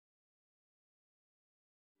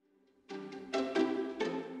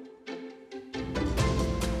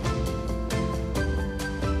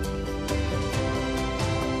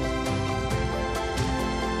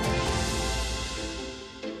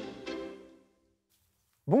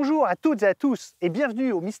Bonjour à toutes et à tous et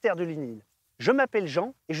bienvenue au Mystères de l'UNIL. Je m'appelle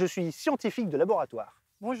Jean et je suis scientifique de laboratoire.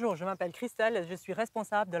 Bonjour, je m'appelle Christel et je suis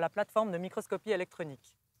responsable de la plateforme de microscopie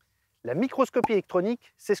électronique. La microscopie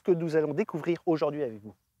électronique, c'est ce que nous allons découvrir aujourd'hui avec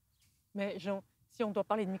vous. Mais Jean, si on doit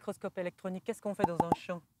parler de microscope électronique, qu'est-ce qu'on fait dans un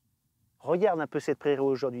champ? Regarde un peu cette prairie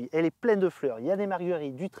aujourd'hui, elle est pleine de fleurs, il y a des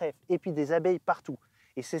marguerites, du trèfle et puis des abeilles partout.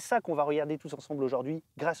 Et c'est ça qu'on va regarder tous ensemble aujourd'hui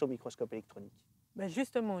grâce au microscope électronique. Mais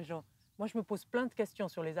justement, Jean, moi je me pose plein de questions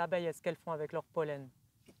sur les abeilles et ce qu'elles font avec leur pollen.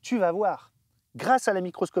 Tu vas voir, grâce à la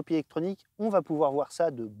microscopie électronique, on va pouvoir voir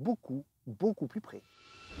ça de beaucoup plus près.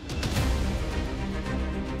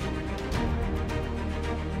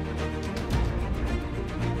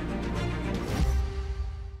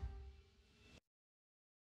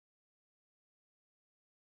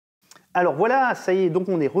 Alors voilà, ça y est, donc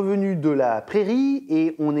on est revenu de la prairie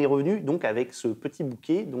et on est revenu donc avec ce petit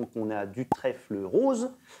bouquet. Donc on a du trèfle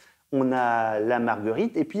rose, on a la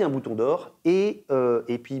marguerite et puis un bouton d'or et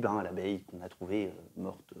puis l'abeille qu'on a trouvée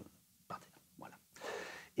morte par terre. Voilà.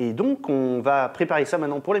 Et donc on va préparer ça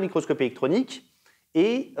maintenant pour la microscopie électronique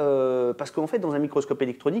et parce qu'en fait dans un microscope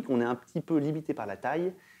électronique on est un petit peu limité par la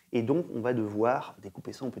taille et donc on va devoir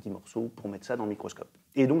découper ça en petits morceaux pour mettre ça dans le microscope.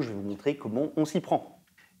 Et donc je vais vous montrer comment on s'y prend.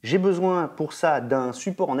 J'ai besoin pour ça d'un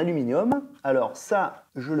support en aluminium. Alors ça,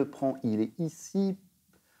 je le prends, il est ici.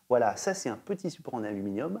 Voilà, ça c'est un petit support en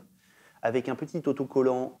aluminium avec un petit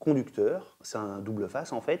autocollant conducteur. C'est un double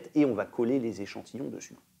face en fait, et on va coller les échantillons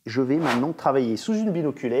dessus. Je vais maintenant travailler sous une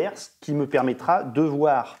binoculaire, ce qui me permettra de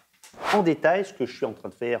voir en détail ce que je suis en train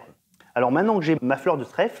de faire. Alors maintenant que j'ai ma fleur de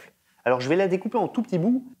trèfle, alors je vais la découper en tout petits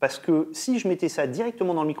bouts parce que si je mettais ça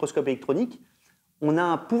directement dans le microscope électronique, on a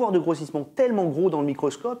un pouvoir de grossissement tellement gros dans le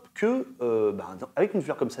microscope que, avec une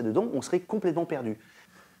fleur comme ça dedans, on serait complètement perdu.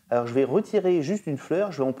 Alors je vais retirer juste une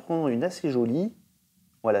fleur, je vais en prendre une assez jolie.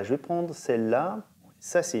 Voilà, je vais prendre celle-là,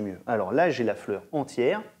 ça c'est mieux. Alors là, j'ai la fleur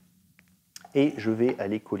entière et je vais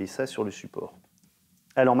aller coller ça sur le support.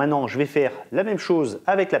 Alors maintenant, je vais faire la même chose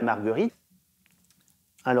avec la marguerite.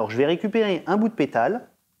 Alors je vais récupérer un bout de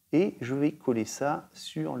pétale et je vais coller ça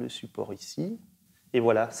sur le support ici. Et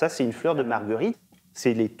voilà, ça c'est une fleur de marguerite.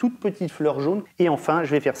 C'est les toutes petites fleurs jaunes. Et enfin,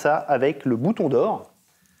 je vais faire ça avec le bouton d'or.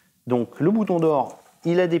 Donc le bouton d'or,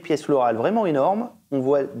 il a des pièces florales vraiment énormes. On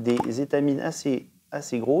voit des étamines assez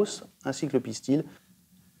grosses, ainsi que le pistil.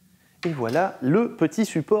 Et voilà le petit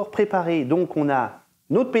support préparé. Donc on a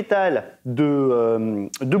notre pétale de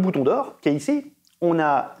bouton d'or qui est ici. On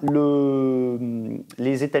a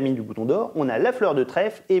les étamines du bouton d'or, on a la fleur de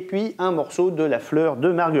trèfle et puis un morceau de la fleur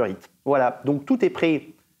de marguerite. Voilà, donc tout est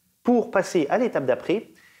prêt pour passer à l'étape d'après.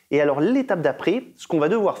 Et alors l'étape d'après, ce qu'on va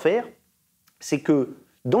devoir faire, c'est que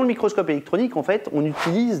dans le microscope électronique, en fait, on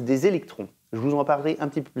utilise des électrons. Je vous en parlerai un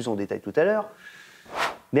petit peu plus en détail tout à l'heure.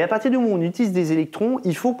 Mais à partir du moment où on utilise des électrons,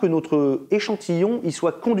 il faut que notre échantillon il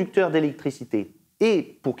soit conducteur d'électricité.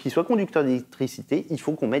 Et pour qu'il soit conducteur d'électricité, il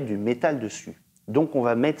faut qu'on mette du métal dessus. Donc on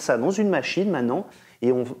va mettre ça dans une machine maintenant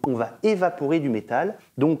et on va évaporer du métal.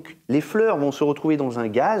 Donc les fleurs vont se retrouver dans un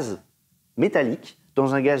gaz métallique,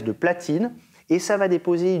 dans un gaz de platine, et ça va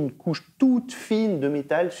déposer une couche toute fine de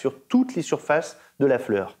métal sur toutes les surfaces de la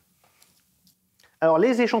fleur. Alors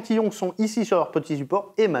les échantillons sont ici sur leur petit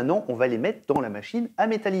support et maintenant on va les mettre dans la machine à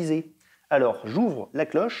métalliser. Alors j'ouvre la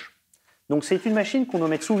cloche. Donc c'est une machine qu'on doit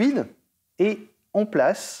mettre sous vide et on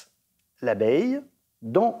place l'abeille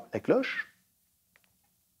dans la cloche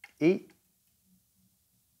et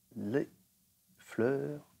les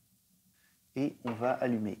fleurs et on va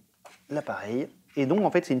allumer l'appareil. Et donc,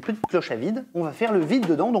 en fait, c'est une petite cloche à vide. On va faire le vide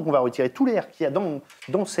dedans, donc on va retirer tout l'air qu'il y a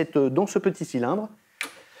dans ce petit cylindre.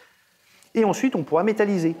 Et ensuite, on pourra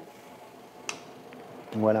métalliser.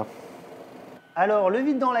 Voilà. Alors, le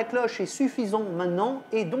vide dans la cloche est suffisant maintenant,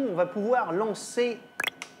 et donc on va pouvoir lancer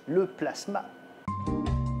le plasma.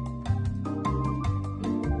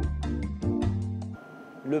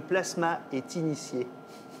 Le plasma est initié.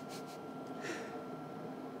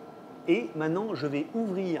 Et maintenant, je vais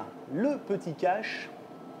ouvrir le petit cache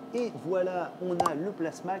et voilà, on a le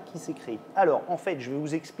plasma qui s'est créé. Alors, en fait, je vais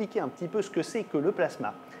vous expliquer un petit peu ce que c'est que le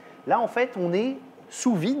plasma. Là, en fait, on est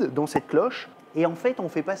sous vide dans cette cloche et en fait, on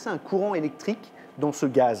fait passer un courant électrique dans ce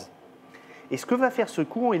gaz. Et ce que va faire ce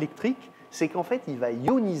courant électrique, c'est qu'en fait, il va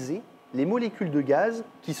ioniser les molécules de gaz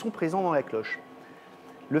qui sont présentes dans la cloche.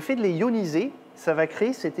 Le fait de les ioniser, ça va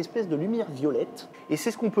créer cette espèce de lumière violette et c'est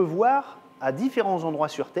ce qu'on peut voir à différents endroits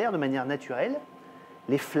sur Terre de manière naturelle.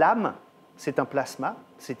 Les flammes, c'est un plasma,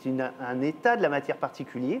 c'est un état de la matière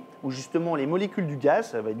particulier où justement les molécules du gaz,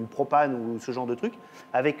 ça va être du propane ou ce genre de truc,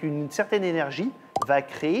 avec une certaine énergie, va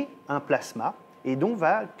créer un plasma et donc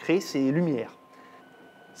va créer ces lumières.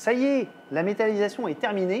 Ça y est, la métallisation est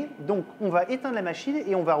terminée, donc on va éteindre la machine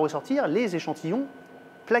et on va ressortir les échantillons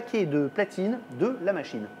plaqués de platine de la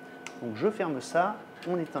machine. Donc je ferme ça,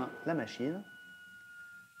 on éteint la machine.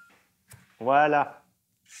 Voilà,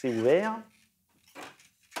 c'est ouvert.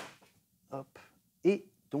 Hop. Et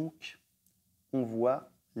donc, on voit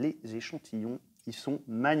les échantillons qui sont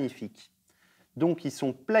magnifiques. Donc, ils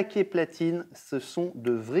sont plaqués platine, ce sont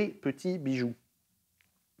de vrais petits bijoux.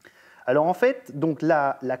 Alors en fait, donc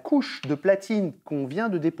la couche de platine qu'on vient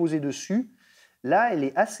de déposer dessus, là, elle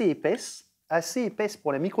est assez épaisse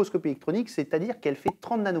pour la microscopie électronique, c'est-à-dire qu'elle fait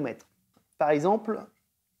 30 nanomètres. Par exemple,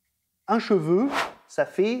 un cheveu, ça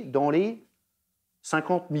fait dans les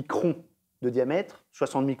 50 microns de diamètre,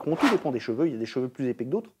 60 microns, tout dépend des cheveux, il y a des cheveux plus épais que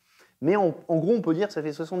d'autres, mais en gros, on peut dire que ça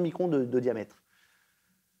fait 60 microns de diamètre.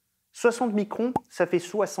 60 microns, ça fait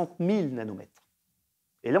 60 000 nanomètres.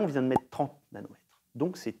 Et là, on vient de mettre 30 nanomètres.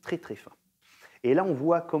 Donc, c'est très, très fin. Et là, on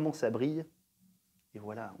voit comment ça brille. Et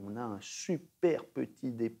voilà, on a un super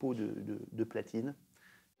petit dépôt de platine.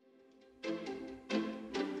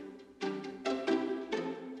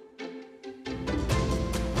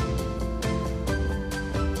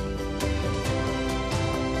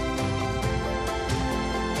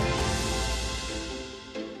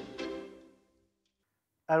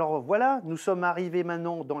 Alors voilà, nous sommes arrivés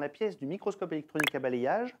maintenant dans la pièce du microscope électronique à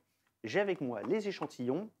balayage. J'ai avec moi les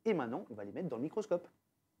échantillons et maintenant on va les mettre dans le microscope.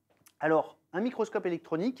 Alors, un microscope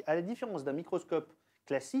électronique, à la différence d'un microscope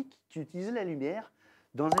classique qui utilise la lumière,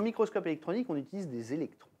 dans un microscope électronique, on utilise des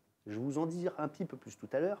électrons. Je vais vous en dire un petit peu plus tout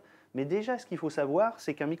à l'heure, mais déjà ce qu'il faut savoir,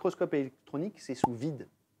 c'est qu'un microscope électronique, c'est sous vide.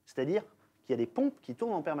 C'est-à-dire qu'il y a des pompes qui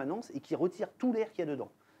tournent en permanence et qui retirent tout l'air qu'il y a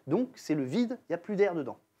dedans. Donc c'est le vide, il n'y a plus d'air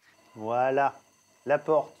dedans. Voilà, la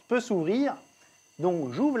porte peut s'ouvrir.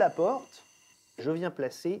 Donc j'ouvre la porte. Je viens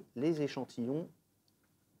placer les échantillons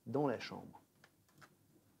dans la chambre.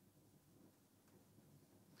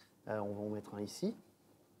 Alors, on va en mettre un ici.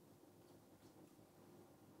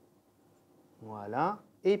 Voilà.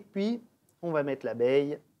 Et puis, on va mettre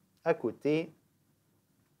l'abeille à côté.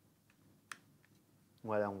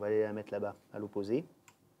 Voilà, on va aller la mettre là-bas, à l'opposé.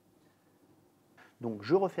 Donc,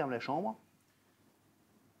 je referme la chambre.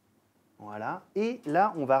 Voilà. Et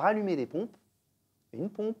là, on va rallumer les pompes. Et une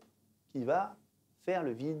pompe qui va faire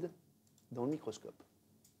le vide dans le microscope.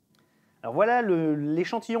 Alors voilà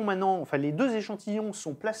l'échantillon maintenant, enfin les deux échantillons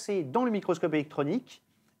sont placés dans le microscope électronique,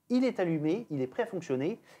 il est allumé, il est prêt à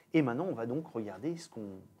fonctionner, et maintenant on va donc regarder ce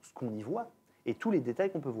qu'on y voit et tous les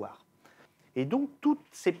détails qu'on peut voir. Et donc toutes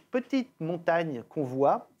ces petites montagnes qu'on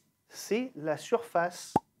voit, c'est la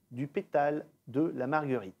surface du pétale de la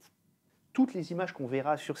marguerite. Toutes les images qu'on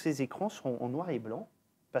verra sur ces écrans seront en noir et blanc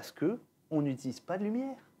parce qu'on n'utilise pas de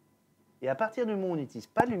lumière. Et à partir du moment où on n'utilise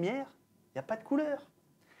pas de lumière, il n'y a pas de couleur.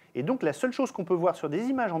 Et donc la seule chose qu'on peut voir sur des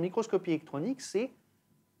images en microscopie électronique, c'est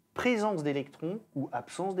présence d'électrons ou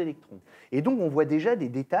absence d'électrons. Et donc on voit déjà des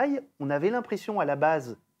détails. On avait l'impression à la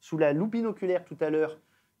base, sous la loupe binoculaire tout à l'heure,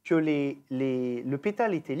 que le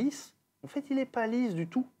pétale était lisse. En fait, il n'est pas lisse du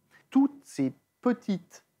tout. Toutes ces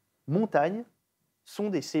petites montagnes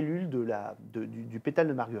sont des cellules du pétale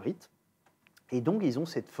de marguerite. Et donc ils ont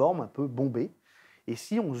cette forme un peu bombée. Et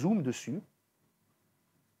si on zoome dessus,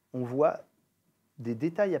 on voit des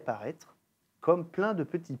détails apparaître comme plein de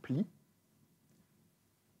petits plis.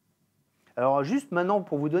 Alors juste maintenant,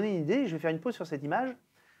 pour vous donner une idée, je vais faire une pause sur cette image.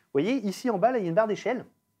 Vous voyez, ici en bas, là, il y a une barre d'échelle.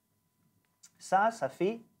 Ça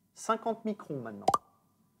fait 50 microns maintenant.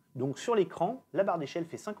 Donc sur l'écran, la barre d'échelle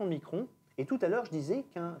fait 50 microns. Et tout à l'heure, je disais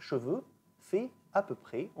qu'un cheveu fait à peu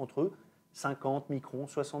près entre 50 microns,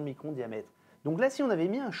 60 microns de diamètre. Donc là, si on avait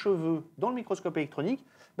mis un cheveu dans le microscope électronique,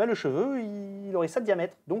 le cheveu, il aurait ça de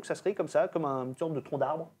diamètre. Donc ça serait comme ça, comme une sorte de tronc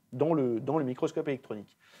d'arbre dans le microscope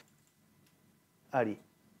électronique. Allez,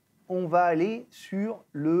 on va aller sur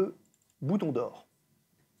le bouton d'or.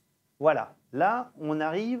 Voilà, là, on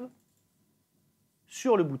arrive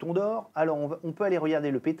sur le bouton d'or. Alors, on peut aller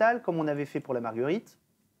regarder le pétale, comme on avait fait pour la marguerite,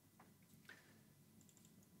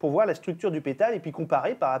 pour voir la structure du pétale et puis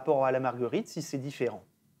comparer par rapport à la marguerite si c'est différent.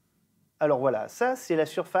 Alors voilà, ça c'est la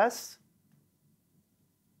surface.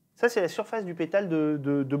 Ça c'est la surface du pétale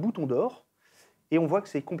de bouton d'or. Et on voit que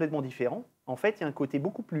c'est complètement différent. En fait, il y a un côté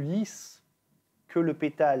beaucoup plus lisse que le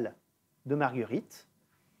pétale de marguerite.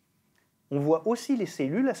 On voit aussi les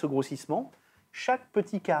cellules à ce grossissement. Chaque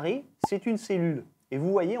petit carré, c'est une cellule. Et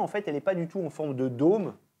vous voyez, en fait, elle n'est pas du tout en forme de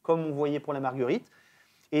dôme, comme on voyait pour la marguerite.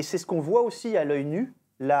 Et c'est ce qu'on voit aussi à l'œil nu.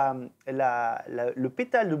 Le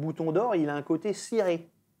pétale de bouton d'or, il a un côté ciré,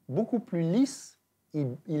 beaucoup plus lisse,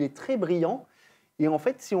 il est très brillant. Et en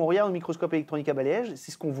fait, si on regarde au microscope électronique à balayage,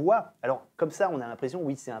 c'est ce qu'on voit. Alors, comme ça, on a l'impression,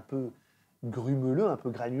 oui, c'est un peu grumeleux, un peu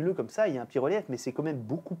granuleux comme ça, il y a un petit relief, mais c'est quand même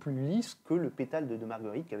beaucoup plus lisse que le pétale de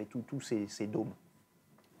marguerite qui avait tous ces dômes.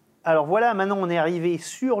 Alors voilà, maintenant on est arrivé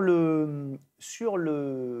sur la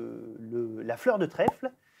fleur de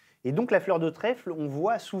trèfle. Et donc la fleur de trèfle, on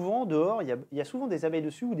voit souvent dehors, il y a souvent des abeilles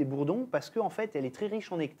dessus ou des bourdons parce qu'en fait elle est très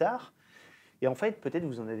riche en nectar. Et en fait, peut-être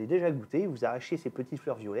vous en avez déjà goûté, vous arrachez ces petites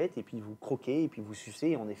fleurs violettes et puis vous croquez et puis vous sucez.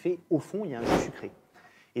 Et en effet, au fond, il y a un jus sucré.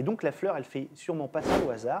 Et donc la fleur, elle fait sûrement pas ça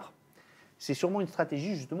au hasard. C'est sûrement une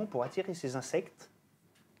stratégie justement pour attirer ces insectes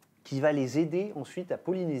qui va les aider ensuite à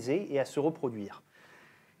polliniser et à se reproduire.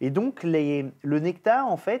 Et donc, le nectar,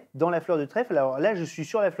 en fait, dans la fleur de trèfle, alors là, je suis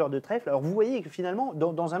sur la fleur de trèfle, alors vous voyez que finalement,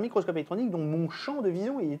 dans un microscope électronique, donc mon champ de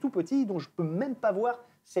vision, il est tout petit, donc je ne peux même pas voir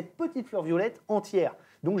cette petite fleur violette entière.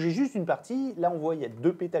 Donc j'ai juste une partie, là on voit, il y a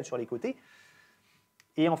 2 pétales sur les côtés.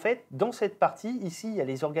 Et en fait, dans cette partie, ici, il y a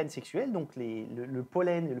les organes sexuels, donc le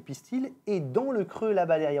pollen et le pistil, et dans le creux,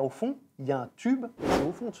 là-bas derrière, au fond, il y a un tube, et c'est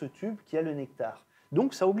au fond de ce tube qu'il y a le nectar.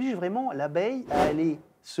 Donc ça oblige vraiment l'abeille à aller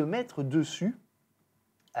se mettre dessus,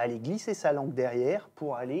 à aller glisser sa langue derrière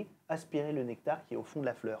pour aller aspirer le nectar qui est au fond de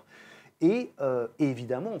la fleur. Et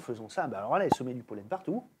évidemment, en faisant ça, alors là, elle se met du pollen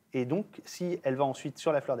partout. Et donc, si elle va ensuite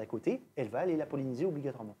sur la fleur d'à côté, elle va aller la polliniser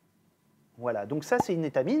obligatoirement. Voilà, donc ça, c'est une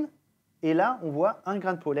étamine. Et là, on voit un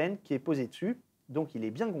grain de pollen qui est posé dessus. Donc, il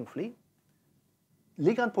est bien gonflé.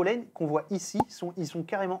 Les grains de pollen qu'on voit ici, ils sont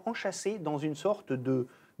carrément enchâssés dans une sorte de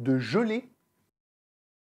gelée.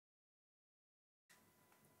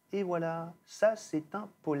 Et voilà, ça c'est un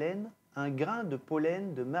pollen, un grain de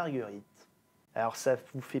pollen de marguerite. Alors ça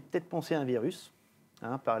vous fait peut-être penser à un virus,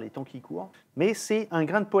 par les temps qui courent, mais c'est un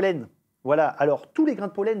grain de pollen. Voilà, alors tous les grains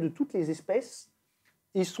de pollen de toutes les espèces,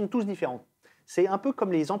 ils sont tous différents. C'est un peu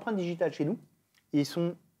comme les empreintes digitales chez nous.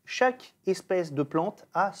 Chaque espèce de plante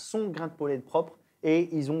a son grain de pollen propre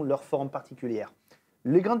et ils ont leur forme particulière.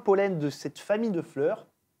 Les grains de pollen de cette famille de fleurs,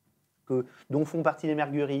 dont font partie les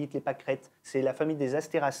marguerites, les pâquerettes, c'est la famille des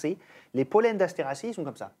astéracées. Les pollens d'astéracées, ils sont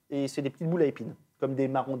comme ça. Et c'est des petites boules à épines, comme des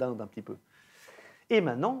marrons d'Inde un petit peu. Et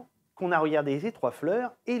maintenant qu'on a regardé ces 3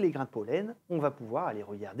 fleurs et les grains de pollen, on va pouvoir aller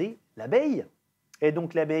regarder l'abeille. Et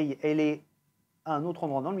donc l'abeille, elle est à un autre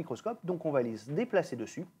endroit dans le microscope, donc on va aller se déplacer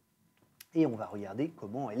dessus et on va regarder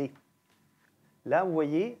comment elle est. Là, vous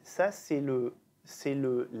voyez, ça c'est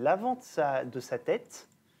l'avant de sa tête.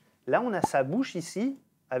 Là, on a sa bouche ici,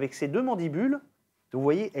 avec ses 2 mandibules. Donc, vous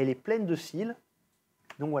voyez, elle est pleine de cils.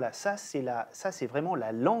 Donc voilà, ça c'est vraiment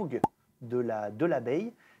la langue de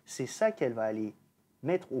l'abeille. C'est ça qu'elle va aller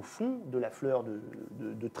mettre au fond de la fleur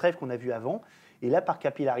de trèfle qu'on a vue avant. Et là, par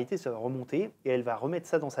capillarité, ça va remonter et elle va remettre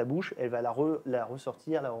ça dans sa bouche. Elle va la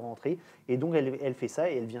ressortir, la rentrer. Et donc, elle fait ça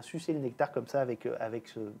et elle vient sucer le nectar comme ça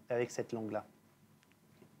avec cette langue-là.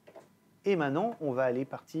 Et maintenant, on va aller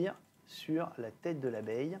partir sur la tête de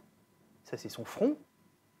l'abeille. Ça, c'est son front.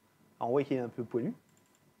 Alors, on voit qu'il est un peu poilu.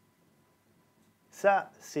 Ça,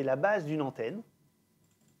 c'est la base d'une antenne.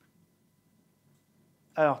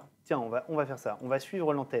 Alors, tiens, on va faire ça. On va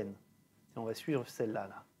suivre l'antenne. On va suivre celle-là.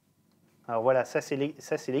 Là. Alors voilà, ça c'est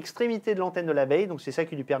l'extrémité de l'antenne de l'abeille. Donc c'est ça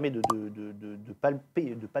qui lui permet de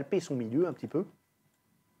palper son milieu un petit peu.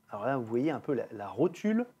 Alors là, vous voyez un peu la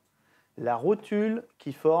rotule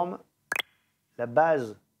qui forme la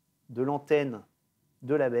base de l'antenne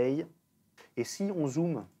de l'abeille. Et si on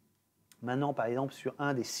zoome maintenant, par exemple, sur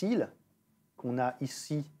un des cils qu'on a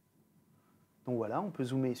ici, donc voilà, on peut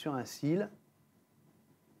zoomer sur un cil.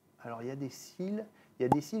 Alors, il y a des cils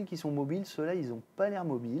qui sont mobiles. Ceux-là, ils n'ont pas l'air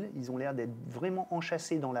mobiles. Ils ont l'air d'être vraiment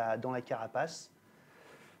enchâssés dans la carapace.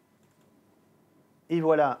 Et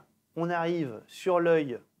voilà, on arrive sur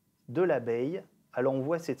l'œil de l'abeille. Alors, on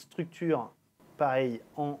voit cette structure, pareil,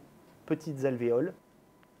 en petites alvéoles.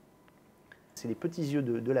 C'est les petits yeux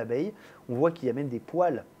de l'abeille. On voit qu'il y a même des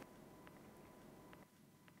poils.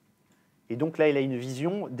 Et donc là, elle a une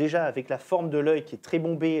vision, déjà avec la forme de l'œil qui est très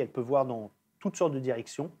bombée, elle peut voir dans toutes sortes de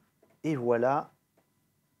directions. Et voilà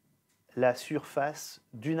la surface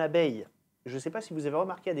d'une abeille. Je ne sais pas si vous avez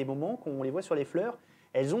remarqué à des moments, quand on les voit sur les fleurs,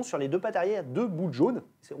 elles ont sur les 2 pattes arrière 2 bouts jaunes.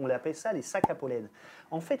 On appelle ça les sacs à pollen.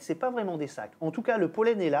 En fait, ce n'est pas vraiment des sacs. En tout cas, le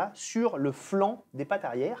pollen est là, sur le flanc des pattes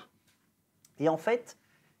arrière. Et en fait,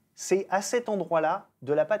 c'est à cet endroit-là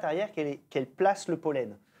de la patte arrière qu'elle place le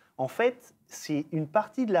pollen. En fait, c'est une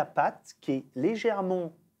partie de la patte qui est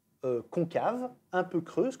légèrement concave, un peu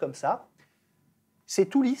creuse comme ça. C'est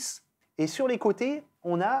tout lisse. Et sur les côtés,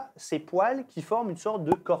 on a ces poils qui forment une sorte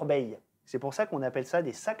de corbeille. C'est pour ça qu'on appelle ça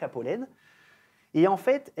des sacs à pollen. Et en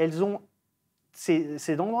fait,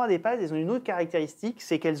 ces endroits des pattes, elles ont une autre caractéristique,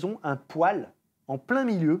 c'est qu'elles ont un poil en plein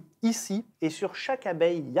milieu, ici. Et sur chaque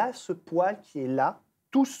abeille, il y a ce poil qui est là,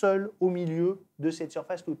 tout seul au milieu de cette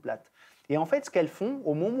surface toute plate. Et en fait, ce qu'elles font,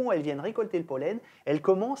 au moment où elles viennent récolter le pollen, elles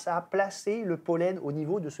commencent à placer le pollen au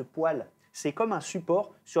niveau de ce poil. C'est comme un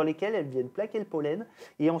support sur lequel elles viennent plaquer le pollen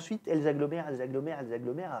et ensuite elles agglomèrent,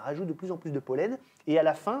 elles rajoutent de plus en plus de pollen. Et à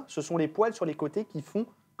la fin, ce sont les poils sur les côtés qui font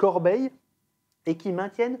corbeille et qui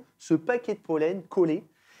maintiennent ce paquet de pollen collé.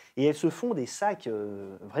 Et elles se font des sacs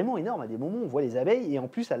vraiment énormes. À des moments, on voit les abeilles et en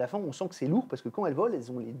plus, à la fin, on sent que c'est lourd parce que quand elles volent, elles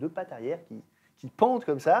ont les deux pattes arrière qui pendent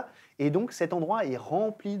comme ça. Et donc, cet endroit est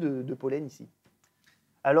rempli de pollen ici.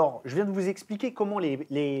 Alors, je viens de vous expliquer comment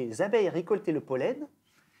les abeilles récoltaient le pollen.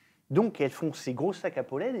 Donc, elles font ces gros sacs à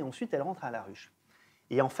pollen et ensuite, elles rentrent à la ruche.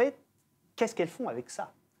 Et en fait, qu'est-ce qu'elles font avec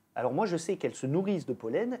ça? Alors, moi, je sais qu'elles se nourrissent de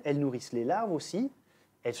pollen, elles nourrissent les larves aussi,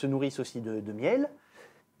 elles se nourrissent aussi de miel.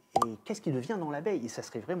 Et qu'est-ce qui devient dans l'abeille? Et ça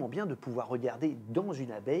serait vraiment bien de pouvoir regarder dans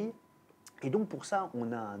une abeille. Et donc, pour ça,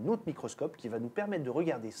 on a un autre microscope qui va nous permettre de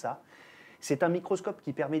regarder ça. C'est un microscope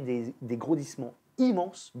qui permet des grandissements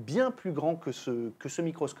immenses, bien plus grands que ce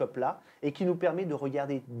microscope-là, et qui nous permet de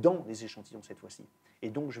regarder dans les échantillons cette fois-ci. Et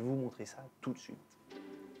donc, je vais vous montrer ça tout de suite.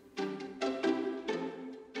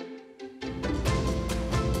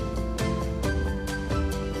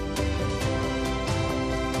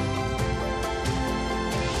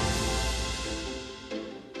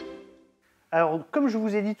 Alors, comme je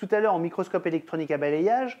vous ai dit tout à l'heure en microscope électronique à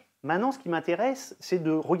balayage, maintenant, ce qui m'intéresse, c'est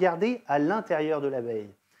de regarder à l'intérieur de l'abeille.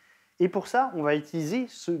 Et pour ça, on va utiliser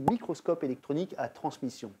ce microscope électronique à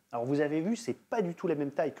transmission. Alors, vous avez vu, ce n'est pas du tout la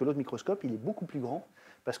même taille que l'autre microscope, il est beaucoup plus grand,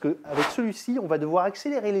 parce qu'avec celui-ci, on va devoir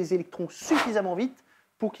accélérer les électrons suffisamment vite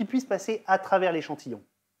pour qu'ils puissent passer à travers l'échantillon.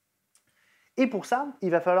 Et pour ça, il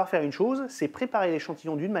va falloir faire une chose, c'est préparer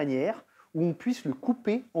l'échantillon d'une manière où on puisse le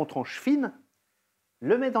couper en tranches fines,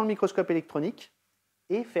 le mettre dans le microscope électronique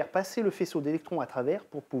et faire passer le faisceau d'électrons à travers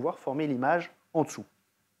pour pouvoir former l'image en dessous.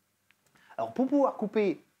 Alors pour pouvoir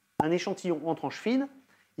couper un échantillon en tranches fines,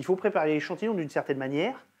 il faut préparer l'échantillon d'une certaine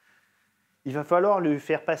manière. Il va falloir lui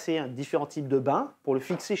faire passer différents types de bains pour le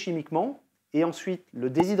fixer chimiquement et ensuite le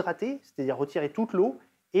déshydrater, c'est-à-dire retirer toute l'eau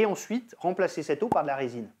et ensuite remplacer cette eau par de la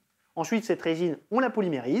résine. Ensuite, cette résine, on la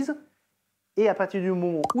polymérise et à partir du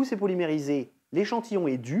moment où c'est polymérisé, l'échantillon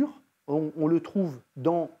est dur. On le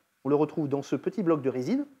retrouve dans ce petit bloc de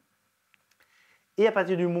résine. Et à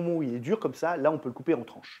partir du moment où il est dur comme ça, là, on peut le couper en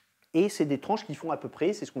tranches. Et c'est des tranches qui font à peu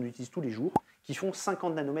près, c'est ce qu'on utilise tous les jours, qui font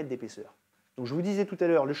 50 nanomètres d'épaisseur. Donc je vous disais tout à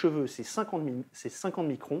l'heure, le cheveu, c'est 50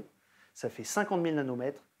 microns, ça fait 50 000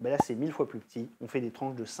 nanomètres. Ben là, c'est 1000 fois plus petit, on fait des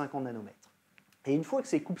tranches de 50 nanomètres. Et une fois que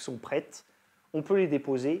ces coupes sont prêtes, on peut les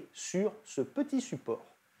déposer sur ce petit support.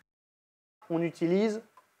 On utilise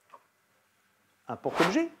un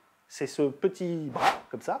porte-objet. C'est ce petit bras,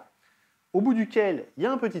 comme ça, au bout duquel il y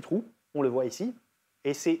a un petit trou, on le voit ici,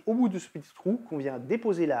 et c'est au bout de ce petit trou qu'on vient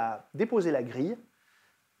déposer la grille.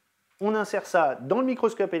 On insère ça dans le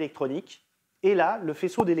microscope électronique, et là, le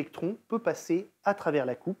faisceau d'électrons peut passer à travers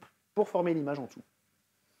la coupe pour former l'image en dessous.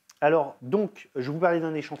 Alors, donc, je vous parlais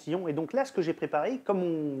d'un échantillon, et donc là, ce que j'ai préparé, comme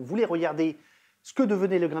on voulait regarder ce que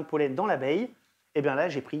devenait le grain de pollen dans l'abeille, et bien là,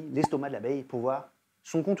 j'ai pris l'estomac de l'abeille pour voir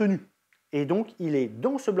son contenu. Et donc, il est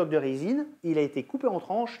dans ce bloc de résine, il a été coupé en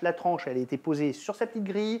tranches, la tranche, elle a été posée sur sa petite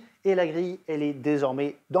grille, et la grille, elle est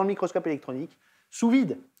désormais dans le microscope électronique, sous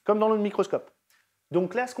vide, comme dans notre microscope.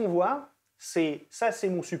 Donc là, ce qu'on voit, c'est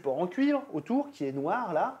mon support en cuivre autour, qui est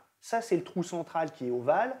noir, là. Ça, c'est le trou central qui est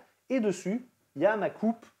ovale, et dessus, il y a ma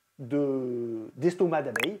coupe d'estomac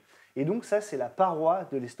d'abeille. Et donc, ça, c'est la paroi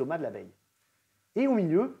de l'estomac de l'abeille. Et au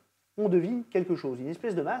milieu, on devine quelque chose, une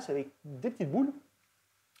espèce de masse avec des petites boules.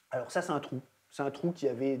 Alors ça, c'est un trou. C'est un trou qu'il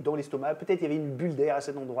y avait dans l'estomac. Peut-être qu'il y avait une bulle d'air à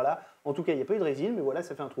cet endroit-là. En tout cas, il n'y a pas eu de résine, mais voilà,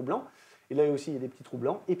 ça fait un trou blanc. Et là aussi, il y a des petits trous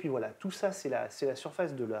blancs. Et puis voilà, tout ça, c'est la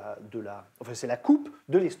surface enfin, c'est la coupe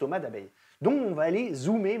de l'estomac d'abeille. Donc, on va aller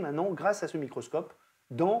zoomer maintenant, grâce à ce microscope,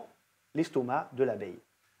 dans l'estomac de l'abeille.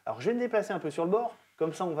 Alors, je vais me déplacer un peu sur le bord.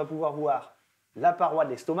 Comme ça, on va pouvoir voir la paroi de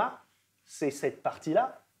l'estomac. C'est cette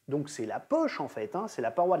partie-là. Donc, c'est la poche, en fait. Hein, c'est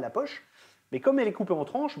la paroi de la poche. Mais comme elle est coupée en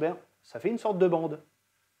tranches, ben, ça fait une sorte de bande.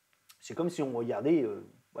 C'est comme si on regardait,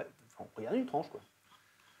 on regardait une tranche, quoi.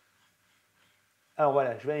 Alors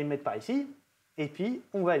voilà, je vais aller me mettre par ici, et puis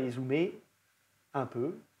on va aller zoomer un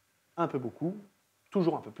peu beaucoup,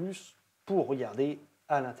 toujours un peu plus, pour regarder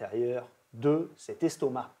à l'intérieur de cet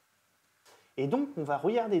estomac. Et donc, on va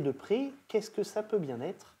regarder de près qu'est-ce que ça peut bien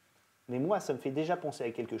être. Mais moi, ça me fait déjà penser à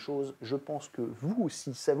quelque chose. Je pense que vous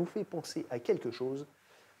aussi, ça vous fait penser à quelque chose.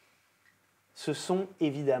 Ce sont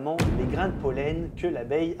évidemment les grains de pollen que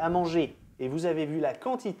l'abeille a mangés. Et vous avez vu la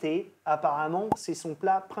quantité, apparemment c'est son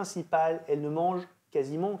plat principal, elle ne mange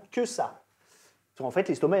quasiment que ça. En fait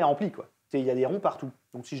l'estomac est rempli, quoi. Il y a des ronds partout.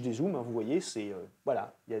 Donc si je dézoome, vous voyez,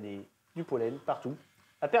 voilà, il y a du pollen partout.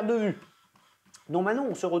 À perte de vue. Donc maintenant,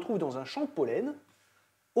 on se retrouve dans un champ de pollen,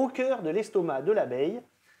 au cœur de l'estomac de l'abeille.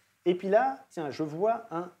 Et puis là, tiens, je vois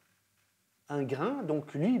un grain.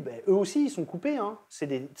 Donc lui, ben, eux aussi, ils sont coupés. Hein. C'est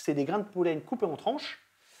des grains de pollen coupés en tranches.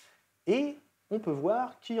 Et on peut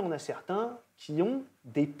voir qu'il y en a certains qui ont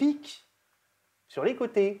des pics sur les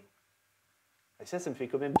côtés. Et ça me fait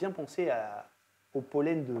quand même bien penser au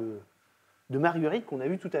pollen de marguerite qu'on a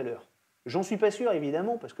vu tout à l'heure. J'en suis pas sûr,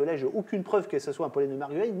 évidemment, parce que là, j'ai aucune preuve que ce soit un pollen de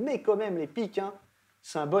marguerite, mais quand même, les pics, hein,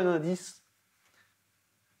 c'est un bon indice.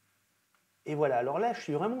 Et voilà, alors là, je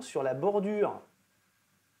suis vraiment sur la bordure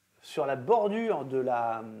sur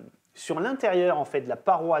l'intérieur en fait de la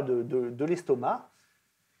paroi de l'estomac.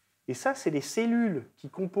 Et ça, c'est les cellules qui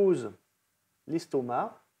composent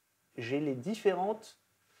l'estomac. J'ai les différentes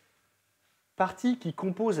parties qui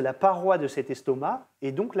composent la paroi de cet estomac.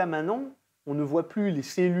 Et donc là maintenant, on ne voit plus les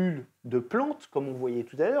cellules de plantes comme on voyait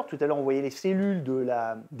tout à l'heure. Tout à l'heure, on voyait les cellules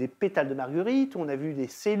des pétales de marguerite. On a vu des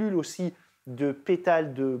cellules aussi de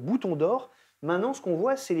pétales de boutons d'or. Maintenant, ce qu'on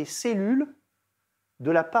voit, c'est les cellules de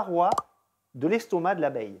la paroi de l'estomac de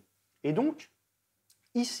l'abeille. Et donc,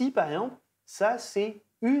 ici, par exemple, ça, c'est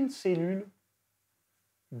une cellule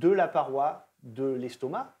de la paroi de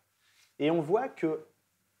l'estomac. Et on voit que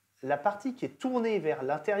la partie qui est tournée vers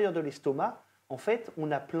l'intérieur de l'estomac, en fait,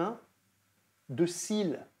 on a plein de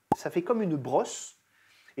cils. Ça fait comme une brosse.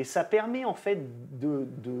 Et ça permet, en fait,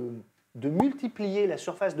 de multiplier la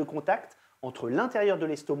surface de contact entre l'intérieur de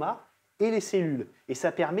l'estomac et les cellules. Et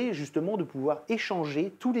ça permet justement de pouvoir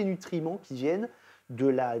échanger tous les nutriments qui viennent de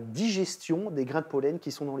la digestion des grains de pollen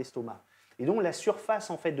qui sont dans l'estomac. Et donc la surface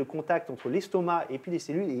en fait, de contact entre l'estomac et puis les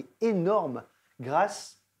cellules est énorme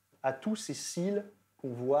grâce à tous ces cils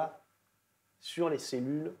qu'on voit sur les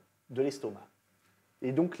cellules de l'estomac.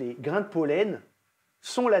 Et donc les grains de pollen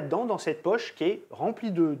sont là-dedans, dans cette poche qui est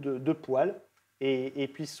remplie de poils et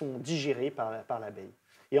puis sont digérés par l'abeille.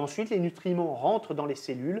 Et ensuite, les nutriments rentrent dans les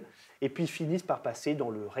cellules et puis finissent par passer dans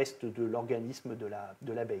le reste de l'organisme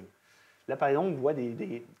de l'abeille. Là, par exemple, on voit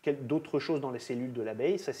d'autres choses dans les cellules de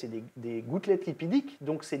l'abeille. Ça, c'est des gouttelettes lipidiques.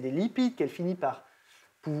 Donc, c'est des lipides qu'elle finit par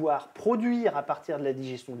pouvoir produire à partir de la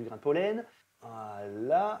digestion du grain de pollen.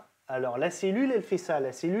 Voilà. Alors, la cellule, elle fait ça.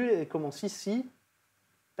 La cellule, elle commence ici.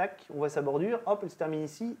 Tac, on voit sa bordure. Hop, elle se termine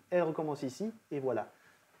ici. Elle recommence ici. Et voilà.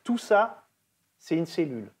 Tout ça, c'est une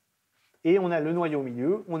cellule. Et on a le noyau au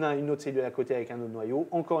milieu, on a une autre cellule à côté avec un autre noyau,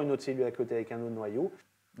 encore une autre cellule à côté avec un autre noyau.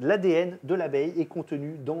 L'ADN de l'abeille est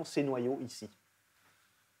contenu dans ces noyaux ici.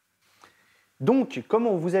 Donc, comme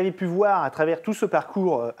vous avez pu voir à travers tout ce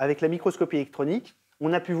parcours avec la microscopie électronique,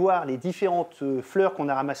 on a pu voir les différentes fleurs qu'on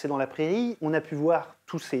a ramassées dans la prairie, on a pu voir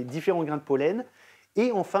tous ces différents grains de pollen,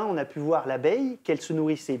 et enfin, on a pu voir l'abeille, qu'elle se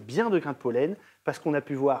nourrissait bien de grains de pollen, parce qu'on a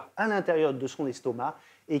pu voir à l'intérieur de son estomac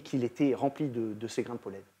et qu'il était rempli de ces grains de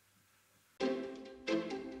pollen.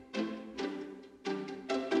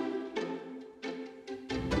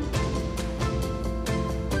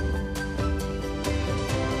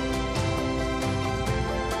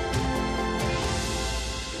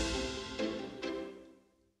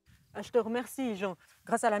 Je te remercie, Jean.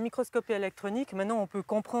 Grâce à la microscopie électronique, maintenant on peut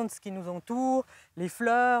comprendre ce qui nous entoure, les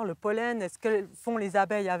fleurs, le pollen, ce que font les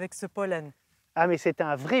abeilles avec ce pollen. Ah, mais c'était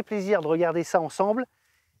un vrai plaisir de regarder ça ensemble.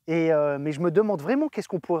 Mais je me demande vraiment qu'est-ce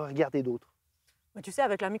qu'on pourrait regarder d'autre. Tu sais,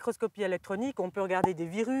 avec la microscopie électronique, on peut regarder des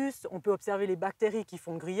virus, on peut observer les bactéries qui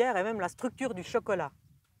font gruyère et même la structure du chocolat.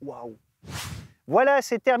 Waouh! Voilà,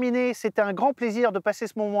 c'est terminé. C'était un grand plaisir de passer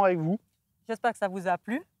ce moment avec vous. J'espère que ça vous a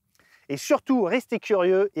plu. Et surtout, restez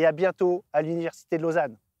curieux et à bientôt à l'Université de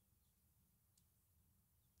Lausanne.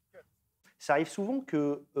 Ça arrive souvent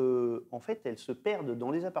que, en fait, elles se perdent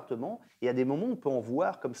dans les appartements. Et à des moments, on peut en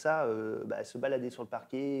voir comme ça, se balader sur le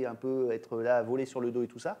parquet, un peu être là, voler sur le dos et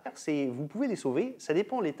tout ça. Vous pouvez les sauver, ça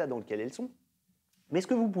dépend de l'état dans lequel elles sont. Mais ce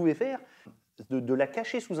que vous pouvez faire, de la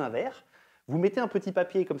cacher sous un verre. Vous mettez un petit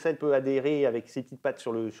papier, comme ça elle peut adhérer avec ses petites pattes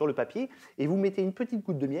sur le papier, et vous mettez une petite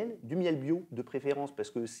goutte de miel, du miel bio de préférence, parce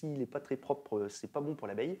que s'il n'est pas très propre, c'est pas bon pour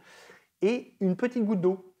l'abeille, et une petite goutte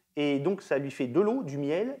d'eau. Et donc ça lui fait de l'eau, du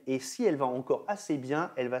miel, et si elle va encore assez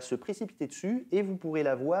bien, elle va se précipiter dessus, et vous pourrez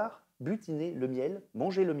la voir butiner le miel,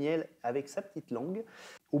 manger le miel avec sa petite langue.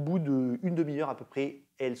 Au bout d'une demi-heure à peu près,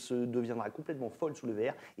 elle se deviendra complètement folle sous le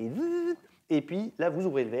verre, et puis là, vous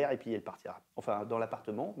ouvrez le verre et puis elle partira. Enfin, dans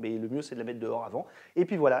l'appartement, mais le mieux, c'est de la mettre dehors avant. Et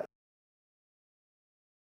puis voilà,